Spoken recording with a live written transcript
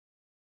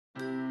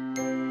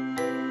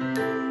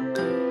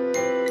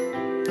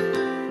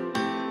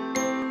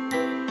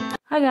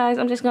Hi guys,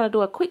 I'm just going to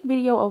do a quick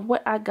video of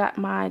what I got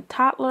my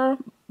toddler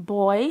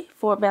boy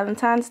for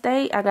Valentine's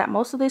Day. I got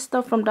most of this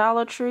stuff from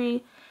Dollar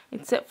Tree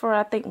except for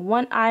I think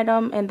one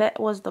item, and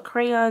that was the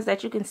crayons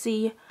that you can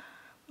see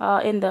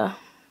in the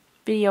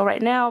video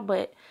right now.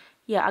 But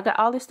yeah, I got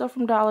all this stuff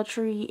from Dollar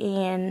Tree,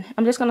 and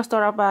I'm just going to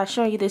start off by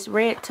showing you this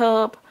red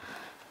tub.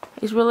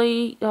 It's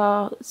really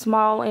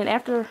small, and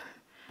after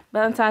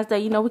Valentine's Day,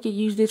 you know, we could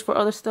use this for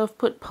other stuff,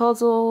 put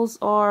puzzles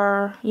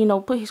or, you know,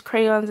 put his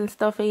crayons and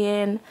stuff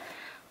in.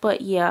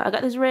 But yeah, I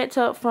got this red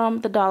tub from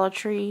the Dollar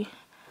Tree.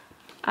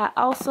 I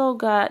also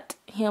got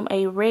him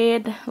a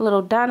red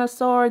little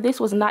dinosaur. This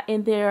was not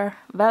in their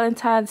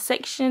Valentine's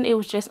section. It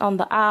was just on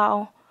the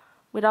aisle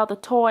with all the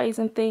toys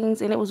and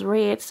things, and it was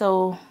red,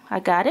 so I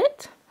got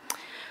it.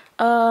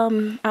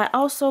 I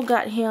also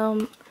got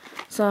him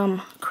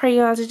some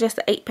crayons. It's just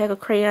an 8-pack of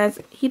crayons.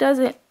 He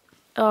doesn't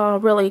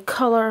really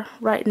color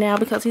right now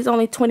because he's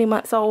only 20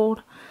 months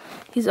old.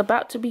 He's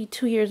about to be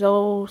 2 years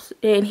old,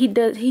 and he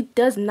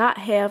does not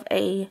have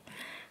a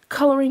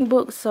coloring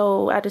book,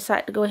 so I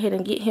decided to go ahead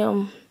and get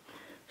him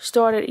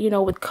started, you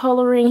know, with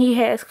coloring. He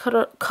has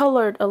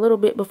colored a little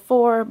bit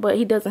before, but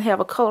he doesn't have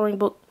a coloring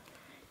book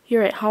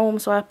here at home,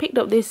 so I picked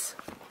up this,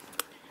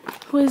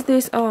 who is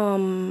this,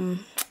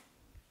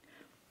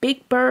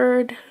 Big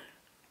Bird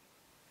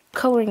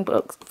coloring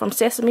book from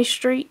Sesame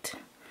Street.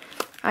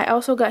 I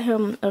also got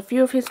him a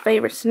few of his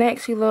favorite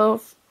snacks. He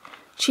loves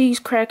cheese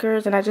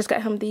crackers, and I just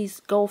got him these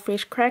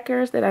goldfish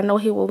crackers that I know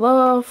he will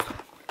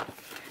love.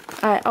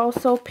 I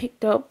also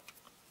picked up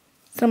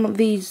some of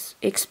these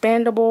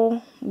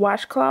expandable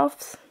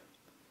washcloths.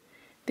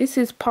 This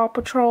is Paw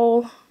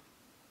Patrol,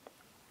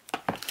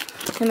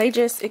 and they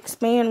just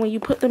expand when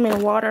you put them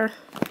in water.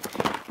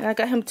 And I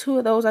got him 2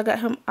 of those.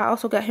 I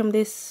also got him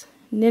this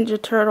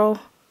Ninja Turtle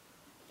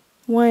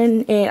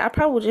one, and I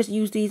probably will just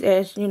use these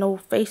as, you know,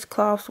 face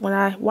cloths when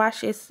I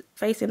wash his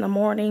face in the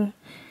morning.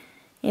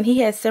 And he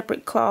has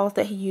separate cloths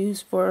that he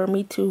used for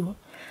me to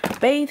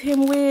bathe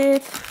him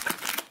with.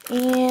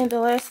 And the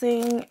last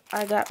thing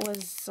I got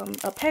was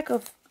a pack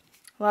of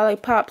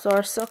lollipops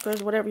or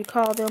suckers, whatever you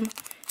call them.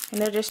 And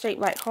they're just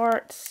shaped like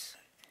hearts.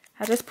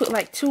 I just put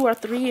like 2 or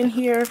 3 in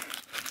here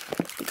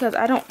because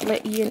I don't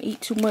let Ian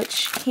eat too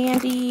much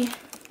candy.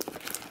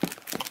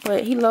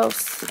 But he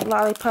loves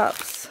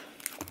lollipops.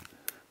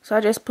 So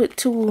I just put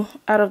 2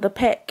 out of the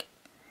pack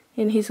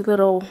in his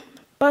little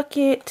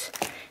bucket.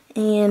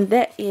 And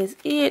that is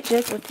it.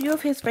 Just a few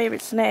of his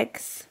favorite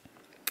snacks,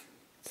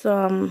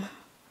 some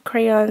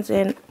crayons,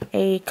 and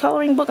a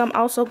coloring book. I'm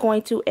also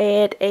going to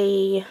add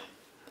a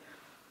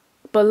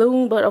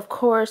balloon, but of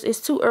course it's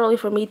too early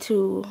for me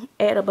to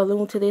add a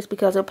balloon to this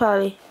because it'll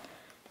probably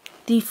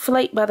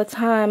deflate by the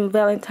time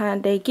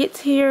Valentine's Day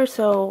gets here.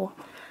 So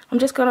I'm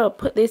just gonna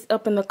put this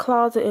up in the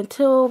closet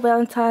until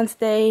Valentine's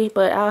Day,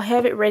 but I'll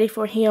have it ready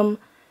for him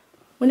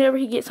whenever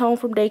he gets home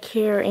from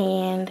daycare.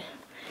 And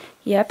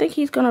yeah, I think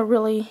he's gonna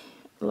really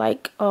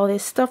like all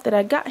this stuff that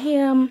I got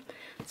him.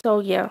 So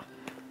yeah,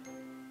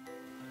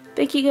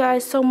 thank you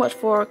guys so much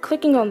for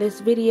clicking on this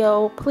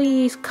video.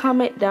 Please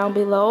comment down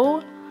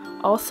below.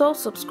 Also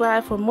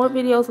subscribe for more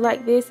videos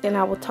like this, and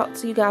I will talk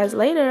to you guys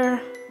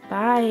later.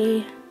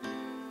 Bye.